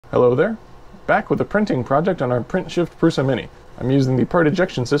Hello there, back with a printing project on our PrintShift Prusa Mini. I'm using the part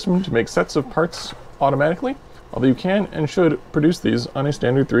ejection system to make sets of parts automatically, although you can and should produce these on a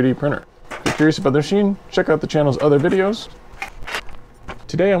standard 3D printer. If you're curious about the machine, check out the channel's other videos.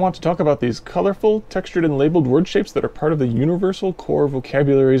 Today I want to talk about these colorful, textured, and labeled word shapes that are part of the Universal Core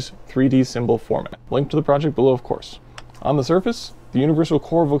Vocabulary's 3D symbol format. Link to the project below, of course. On the surface, the Universal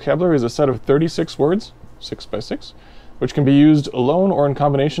Core Vocabulary is a set of 36 words, 6 by 6, which can be used alone or in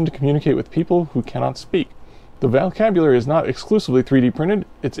combination to communicate with people who cannot speak. The vocabulary is not exclusively 3D printed,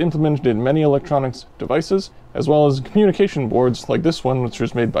 it's implemented in many electronics devices, as well as communication boards like this one, which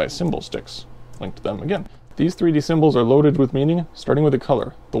was made by Symbol Sticks. Link to them again. These 3D symbols are loaded with meaning, starting with the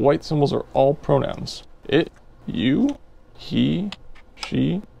color. The white symbols are all pronouns. It, you, he,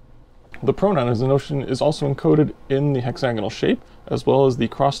 she. The pronoun as a notion is also encoded in the hexagonal shape, as well as the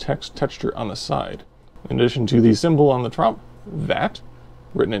cross-text texture on the side. In addition to the symbol on the top, that,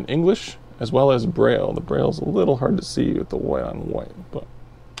 written in English, as well as braille. The braille is a little hard to see with the white on white, but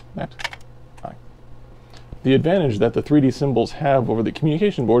that, I. The advantage that the 3D symbols have over the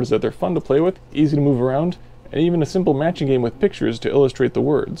communication board is that they're fun to play with, easy to move around, and even a simple matching game with pictures to illustrate the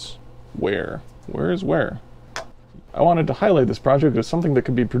words. Where? Where is where? I wanted to highlight this project as something that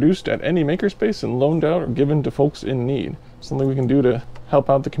could be produced at any makerspace and loaned out or given to folks in need. Something we can do to help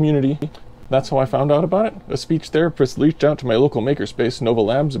out the community. That's how I found out about it. A speech therapist reached out to my local makerspace, Nova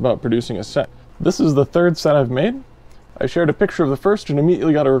Labs, about producing a set. This is the third set I've made. I shared a picture of the first and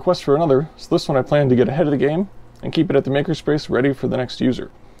immediately got a request for another, so this one I plan to get ahead of the game and keep it at the makerspace ready for the next user.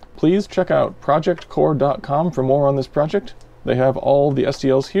 Please check out projectcore.com for more on this project. They have all the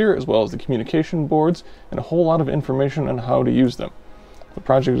STLs here, as well as the communication boards, and a whole lot of information on how to use them. The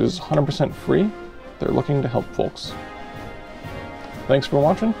project is 100% free. They're looking to help folks. Thanks for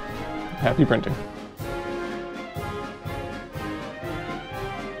watching. Happy printing.